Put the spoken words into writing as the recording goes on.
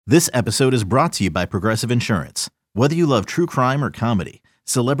This episode is brought to you by Progressive Insurance. Whether you love true crime or comedy,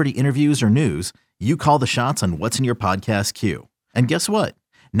 celebrity interviews or news, you call the shots on what's in your podcast queue. And guess what?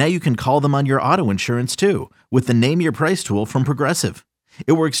 Now you can call them on your auto insurance too with the Name Your Price tool from Progressive.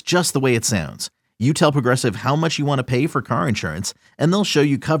 It works just the way it sounds. You tell Progressive how much you want to pay for car insurance, and they'll show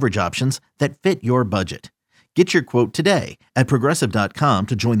you coverage options that fit your budget. Get your quote today at Progressive.com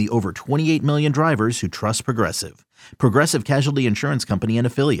to join the over 28 million drivers who trust Progressive. Progressive Casualty Insurance Company and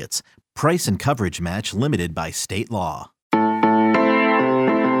Affiliates. Price and coverage match limited by state law.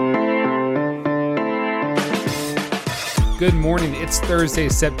 Good morning. It's Thursday,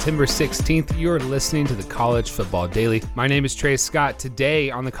 September 16th. You're listening to the College Football Daily. My name is Trey Scott.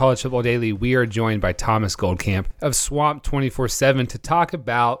 Today on the College Football Daily, we are joined by Thomas Goldkamp of Swamp 24/7 to talk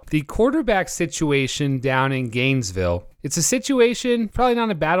about the quarterback situation down in Gainesville. It's a situation, probably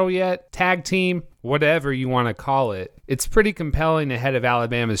not a battle yet, tag team, whatever you want to call it. It's pretty compelling ahead of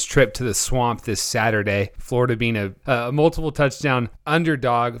Alabama's trip to the Swamp this Saturday, Florida being a multiple touchdown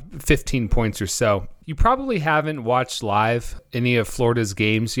underdog, 15 points or so. You probably haven't watched live any of Florida's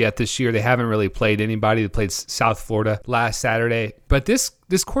games yet this year. They haven't really played anybody. They played South Florida last Saturday. But this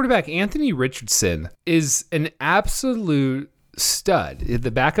quarterback, Anthony Richardson, is an absolute stud. The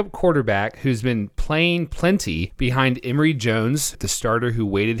backup quarterback who's been playing plenty behind Emory Jones, the starter who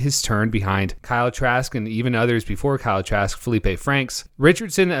waited his turn behind Kyle Trask and even others before Kyle Trask, Felipe Franks.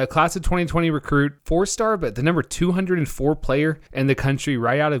 Richardson, a class of 2020 recruit, 4-star, but the number 204 player in the country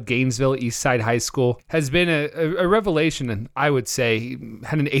right out of Gainesville Eastside High School, has been a revelation, and I would say he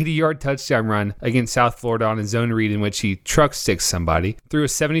had an 80-yard touchdown run against South Florida on his own read in which he truck sticks somebody, threw a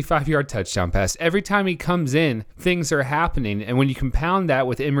 75-yard touchdown pass. Every time he comes in, things are happening. And when you compound that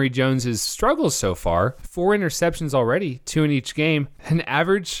with Emory Jones's struggles so far, 4 interceptions already, 2 in each game, an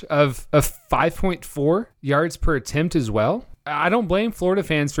average of 5.4 yards per attempt as well. I don't blame Florida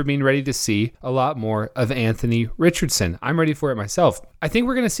fans for being ready to see a lot more of Anthony Richardson. I'm ready for it myself. I think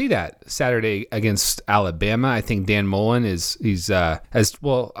we're going to see that Saturday against Alabama. I think Dan Mullen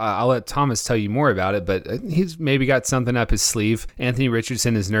I'll let Thomas tell you more about it, but he's maybe got something up his sleeve. Anthony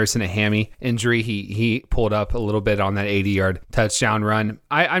Richardson is nursing a hammy injury. He pulled up a little bit on that 80-yard touchdown run.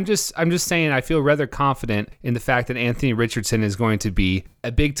 I'm just saying I feel rather confident in the fact that Anthony Richardson is going to be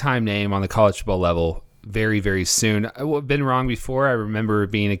a big-time name on the college football level very, very soon. I've been wrong before. I remember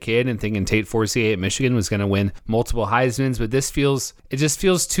being a kid and thinking Tate Forcier at Michigan was going to win multiple Heismans, but it just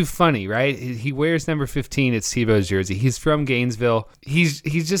feels too funny, right? He wears number 15. It's Tebow's jersey. He's from Gainesville. He's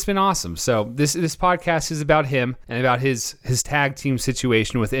just been awesome. So this podcast is about him and about his tag team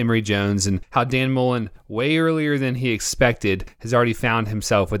situation with Emory Jones and how Dan Mullen, way earlier than he expected, has already found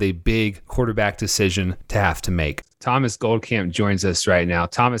himself with a big quarterback decision to have to make. Thomas Goldkamp joins us right now.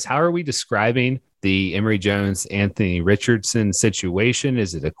 Thomas, how are we describing the Emory Jones, Anthony Richardson situation?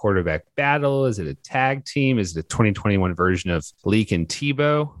 Is it a quarterback battle? Is it a tag team? Is it a 2021 version of Leak and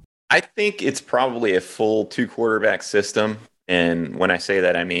Tebow? I think it's probably a full 2-quarterback system. And when I say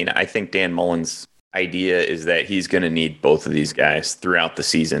that, I mean, I think Dan Mullen's idea is that he's going to need both of these guys throughout the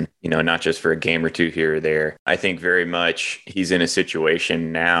season, not just for a game or two here or there. I think very much he's in a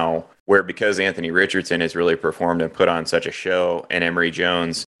situation now where, because Anthony Richardson has really performed and put on such a show, and Emory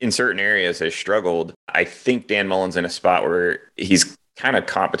Jones in certain areas has struggled, I think Dan Mullen's in a spot where he's kind of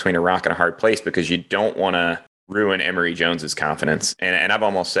caught between a rock and a hard place, because you don't want to ruin Emory Jones's confidence. And I've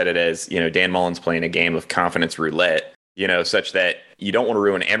almost said it as, Dan Mullen's playing a game of confidence roulette, such that you don't want to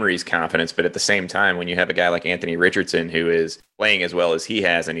ruin Emory's confidence, but at the same time, when you have a guy like Anthony Richardson who is playing as well as he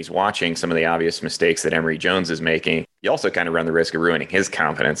has, and he's watching some of the obvious mistakes that Emory Jones is making, you also kind of run the risk of ruining his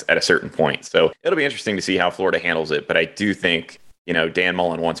confidence at a certain point. So it'll be interesting to see how Florida handles it, but I do think, Dan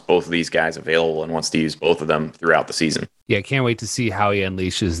Mullen wants both of these guys available and wants to use both of them throughout the season. Yeah, can't wait to see how he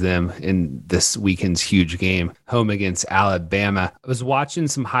unleashes them in this weekend's huge game, home against Alabama. I was watching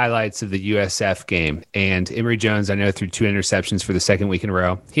some highlights of the USF game, and Emory Jones, I know, threw 2 interceptions for the second week in a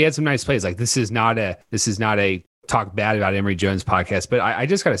row. He had some nice plays. Like, this is not a talk bad about Emory Jones podcast, but I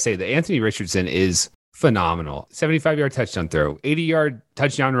just got to say that Anthony Richardson is phenomenal. 75-yard touchdown throw, 80-yard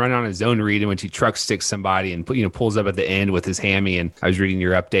touchdown run on his own read in which he truck sticks somebody and pulls up at the end with his hammy. And I was reading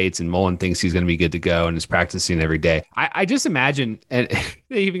your updates, and Mullen thinks he's going to be good to go and is practicing every day. I just imagine, and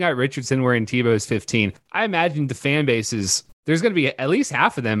they even got Richardson wearing Tebow's 15. I imagine the fan bases, there's going to be at least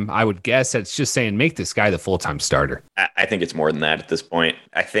half of them, I would guess, that's just saying, make this guy the full-time starter. I think it's more than that at this point.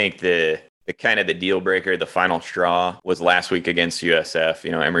 I think the kind of the deal breaker, the final straw, was last week against USF.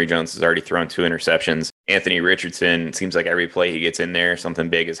 Emory Jones has already thrown 2 interceptions. Anthony Richardson, it seems like every play he gets in there, something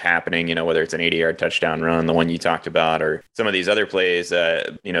big is happening, whether it's an 80-yard touchdown run, the one you talked about, or some of these other plays.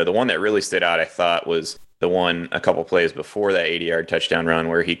 The one that really stood out, I thought, was the one a couple plays before that 80-yard touchdown run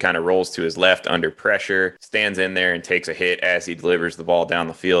where he kind of rolls to his left under pressure, stands in there and takes a hit as he delivers the ball down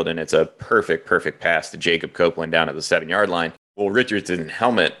the field. And it's a perfect pass to Jacob Copeland down at the 7-yard line. Well, Richardson's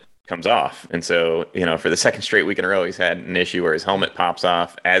helmet comes off. And so, for the second straight week in a row, he's had an issue where his helmet pops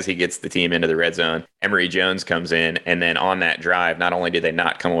off as he gets the team into the red zone. Emory Jones comes in, and then on that drive, not only did they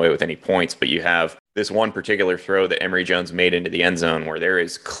not come away with any points, but you have this one particular throw that Emory Jones made into the end zone where there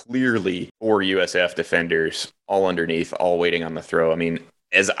is clearly 4 USF defenders all underneath, all waiting on the throw. I mean,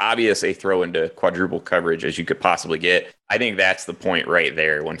 as obvious a throw into quadruple coverage as you could possibly get. I think that's the point right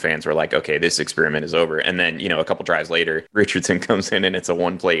there when fans were like, okay, this experiment is over. And then, a couple drives later, Richardson comes in and it's a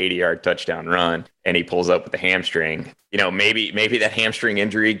 1-play 80-yard touchdown run and he pulls up with the hamstring. Maybe that hamstring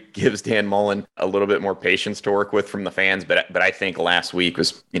injury gives Dan Mullen a little bit more patience to work with from the fans. But I think last week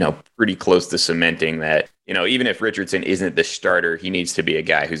was, pretty close to cementing that, even if Richardson isn't the starter, he needs to be a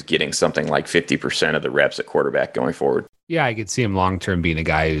guy who's getting something like 50% of the reps at quarterback going forward. Yeah, I could see him long-term being a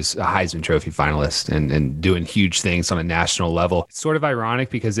guy who's a Heisman Trophy finalist and doing huge things on a national level. It's sort of ironic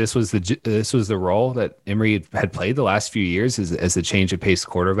because this was the role that Emory had played the last few years as the change of pace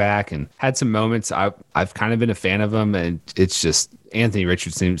quarterback, and had some moments. I've kind of been a fan of him, and it's just Anthony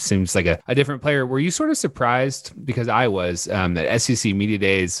Richardson seems like a different player. Were you sort of surprised, because I was, at SEC Media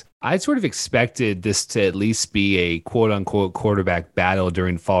Days, I sort of expected this to at least be a quote-unquote quarterback battle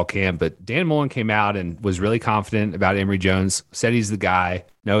during fall camp, but Dan Mullen came out and was really confident about Emory Jones, said he's the guy,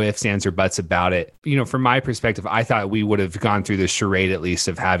 no ifs, ands, or buts about it. From my perspective, I thought we would have gone through the charade at least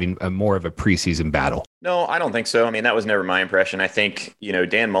of having more of a preseason battle. No, I don't think so. I mean, that was never my impression. I think,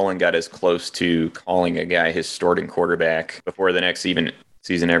 Dan Mullen got as close to calling a guy his starting quarterback before the next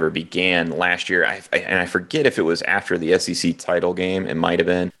season ever began last year. I forget if it was after the SEC title game. It might have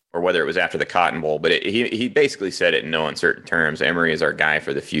been, or whether it was after the Cotton Bowl, but he basically said it in no uncertain terms. Emory is our guy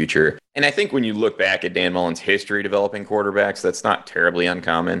for the future. And I think when you look back at Dan Mullen's history developing quarterbacks, that's not terribly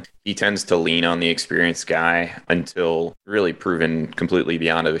uncommon. He tends to lean on the experienced guy until really proven completely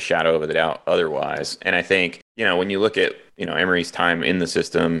beyond a shadow of a doubt otherwise. And I think, when you look at, Emory's time in the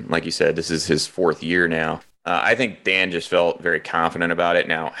system, like you said, this is his 4th year now. I think Dan just felt very confident about it.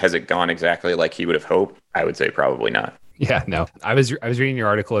 Now, has it gone exactly like he would have hoped? I would say probably not. Yeah, no. I was reading your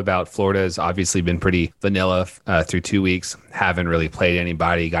article about Florida has obviously been pretty vanilla through 2 weeks. Haven't really played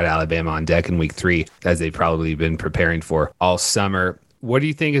anybody. Got Alabama on deck in week 3, as they've probably been preparing for all summer. What do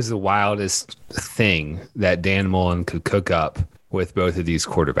you think is the wildest thing that Dan Mullen could cook up with both of these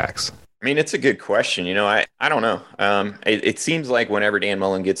quarterbacks? I mean, it's a good question. I don't know. It seems like whenever Dan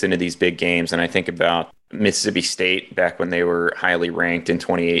Mullen gets into these big games, and I think about Mississippi State back when they were highly ranked in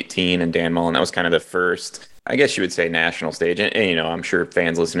 2018, and Dan Mullen, that was kind of the first, I guess you would say, national stage. And I'm sure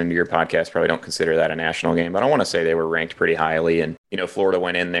fans listening to your podcast probably don't consider that a national game, but I want to say they were ranked pretty highly. And, Florida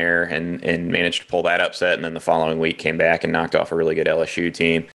went in there and managed to pull that upset. And then the following week came back and knocked off a really good LSU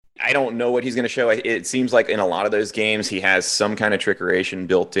team. I don't know what he's going to show. It seems like in a lot of those games, he has some kind of trickeration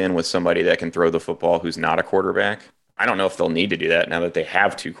built in with somebody that can throw the football who's not a quarterback. I don't know if they'll need to do that now that they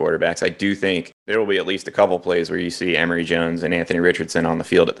have 2 quarterbacks. I do think there will be at least a couple plays where you see Emory Jones and Anthony Richardson on the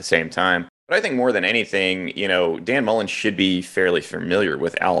field at the same time. But I think more than anything, Dan Mullen should be fairly familiar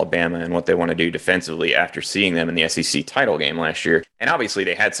with Alabama and what they want to do defensively after seeing them in the SEC title game last year. And obviously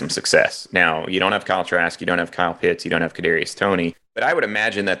they had some success. Now, you don't have Kyle Trask, you don't have Kyle Pitts, you don't have Kadarius Toney. But I would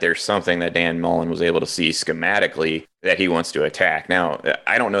imagine that there's something that Dan Mullen was able to see schematically that he wants to attack. Now,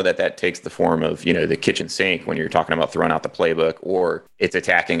 I don't know that takes the form of, the kitchen sink when you're talking about throwing out the playbook, or it's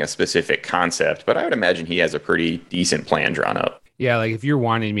attacking a specific concept. But I would imagine he has a pretty decent plan drawn up. Yeah, like if you're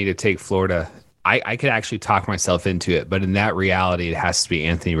wanting me to take Florida, I could actually talk myself into it. But in that reality, it has to be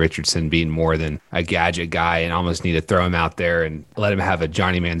Anthony Richardson being more than a gadget guy, and almost need to throw him out there and let him have a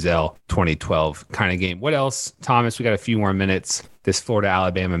Johnny Manziel 2012 kind of game. What else, Thomas? We got a few more minutes. This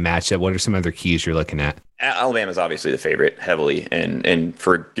Florida-Alabama matchup, what are some other keys you're looking at? Alabama's obviously the favorite heavily, and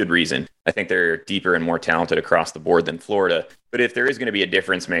for good reason. I think they're deeper and more talented across the board than Florida. But if there is going to be a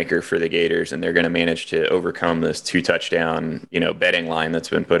difference maker for the Gators and they're going to manage to overcome this 2-touchdown, betting line that's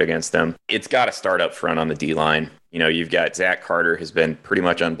been put against them, it's got to start up front on the D-line. You've got Zach Carter has been pretty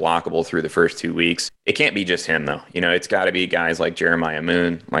much unblockable through the first 2 weeks. It can't be just him, though. It's got to be guys like Jeremiah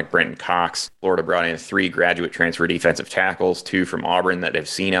Moon, like Brenton Cox. Florida brought in 3 graduate transfer defensive tackles, 2 from Auburn that have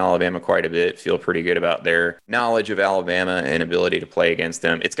seen Alabama quite a bit, feel pretty good about their knowledge of Alabama and ability to play against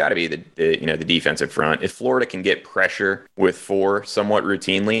them. It's got to be the defensive front. If Florida can get pressure with 4 somewhat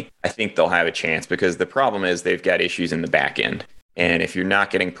routinely, I think they'll have a chance, because the problem is they've got issues in the back end. And if you're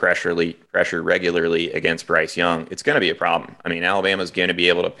not getting pressure regularly against Bryce Young, it's going to be a problem. I mean, Alabama's going to be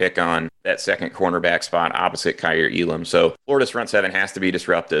able to pick on that second cornerback spot opposite Kaiir Elam. So Florida's front seven has to be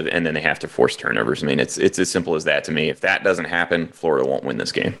disruptive, and then they have to force turnovers. I mean, it's as simple as that to me. If that doesn't happen, Florida won't win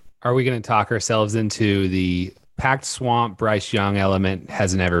this game. Are we going to talk ourselves into the packed swamp? Bryce Young element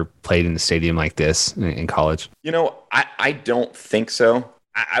hasn't ever played in a stadium like this in college. You know, I don't think so.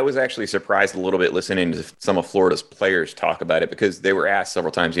 I was actually surprised a little bit listening to some of Florida's players talk about it, because they were asked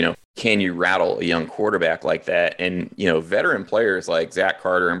several times, can you rattle a young quarterback like that? And, veteran players like Zach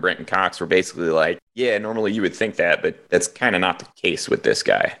Carter and Brenton Cox were basically like, yeah, normally you would think that, but that's kind of not the case with this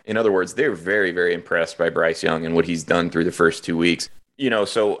guy. In other words, they're very, very impressed by Bryce Young and what he's done through the first 2 weeks.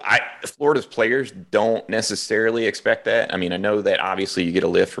 So Florida's players don't necessarily expect that. I mean, I know that obviously you get a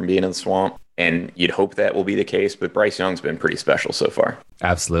lift from being in the swamp, and you'd hope that will be the case, but Bryce Young's been pretty special so far.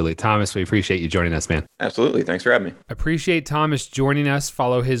 Absolutely. Thomas, we appreciate you joining us, man. Absolutely. Thanks for having me. Appreciate Thomas joining us.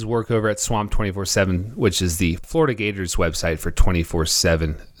 Follow his work over at Swamp 24/7, which is the Florida Gators website for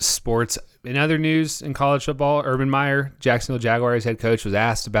 24/7 sports. In other news in college football, Urban Meyer, Jacksonville Jaguars head coach, was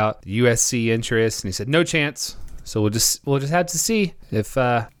asked about the USC interest, and he said, no chance. So we'll just have to see if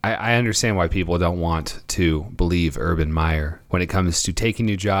I understand why people don't want to believe Urban Meyer when it comes to taking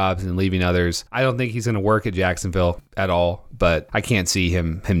new jobs and leaving others. I don't think he's going to work at Jacksonville at all, but I can't see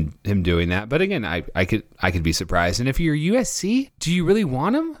him doing that. But again, I could be surprised. And if you're USC, do you really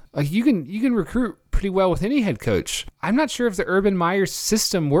want him? Like you can recruit pretty well with any head coach. I'm not sure if the Urban Meyer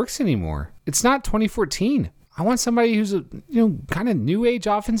system works anymore. It's not 2014. I want somebody who's a kind of new age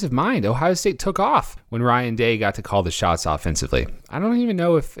offensive mind. Ohio State took off when Ryan Day got to call the shots offensively. I don't even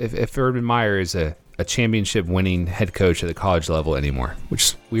know if Urban Meyer is a championship winning head coach at the college level anymore, which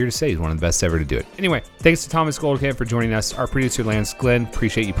is weird to say. He's one of the best ever to do it. Anyway, thanks to Thomas Goldkamp for joining us. Our producer, Lance Glenn.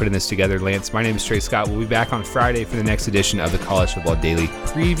 Appreciate you putting this together, Lance. My name is Trey Scott. We'll be back on Friday for the next edition of the College Football Daily,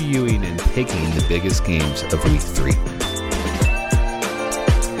 previewing and picking the biggest games of Week 3.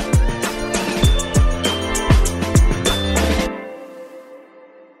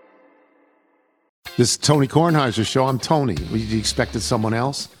 This is Tony Kornheiser's show. I'm Tony. You expected someone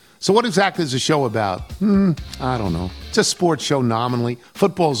else? So what exactly is the show about? I don't know. It's a sports show nominally.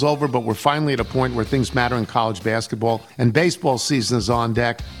 Football's over, but we're finally at a point where things matter in college basketball, and baseball season is on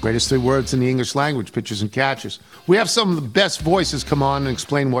deck. Greatest 3 words in the English language, pitchers and catchers. We have some of the best voices come on and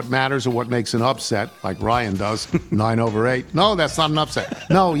explain what matters or what makes an upset, like Ryan does, 9/8. No, that's not an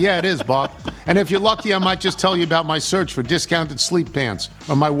upset. No, yeah, it is, Bob. And if you're lucky, I might just tell you about my search for discounted sleep pants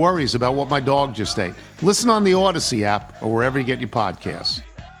or my worries about what my dog just ate. Listen on the Odyssey app or wherever you get your podcasts.